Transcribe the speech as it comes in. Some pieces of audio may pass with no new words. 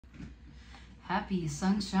Happy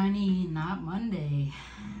sunshiny not Monday.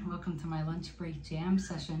 Welcome to my lunch break jam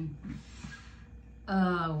session.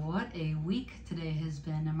 What a week today has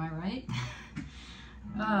been, am I right?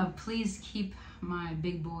 Please keep my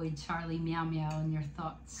big boy Charlie Meow Meow in your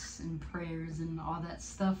thoughts and prayers and all that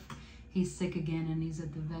stuff. He's sick again and he's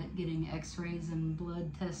at the vet getting x-rays and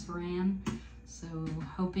blood tests ran. So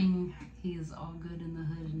hoping he is all good in the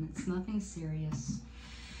hood and it's nothing serious.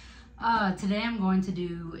 Today I'm going to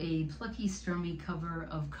do a Plucky Strummy cover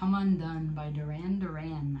of Come Undone by Duran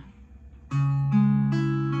Duran.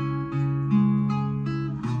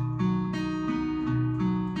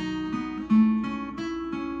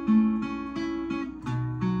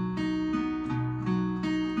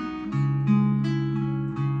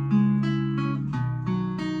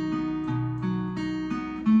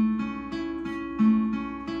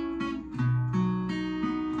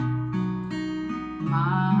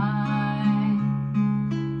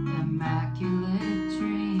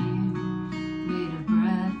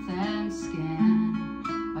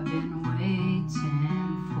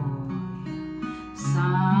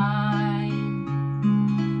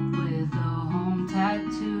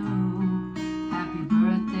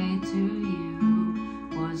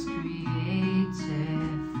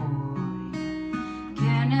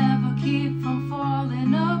 Keep from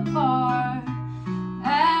falling apart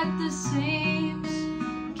at the seams.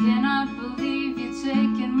 Cannot believe you're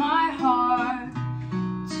taking my heart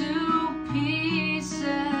to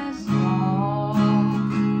pieces. Oh,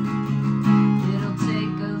 it'll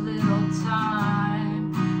take a little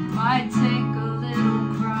time, might take a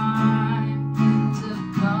little crime to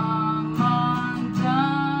come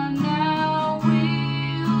undone. Now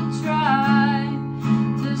we'll try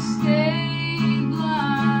to stay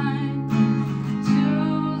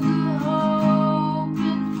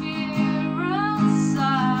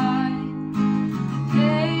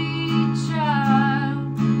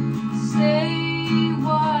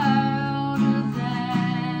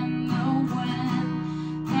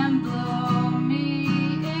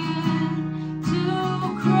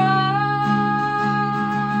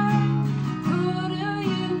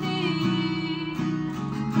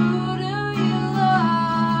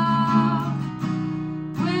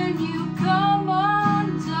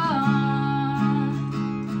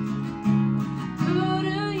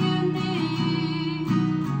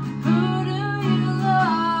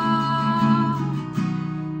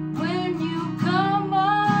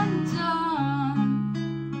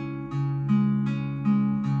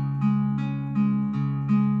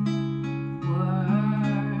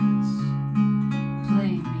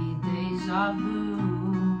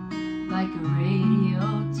like a radio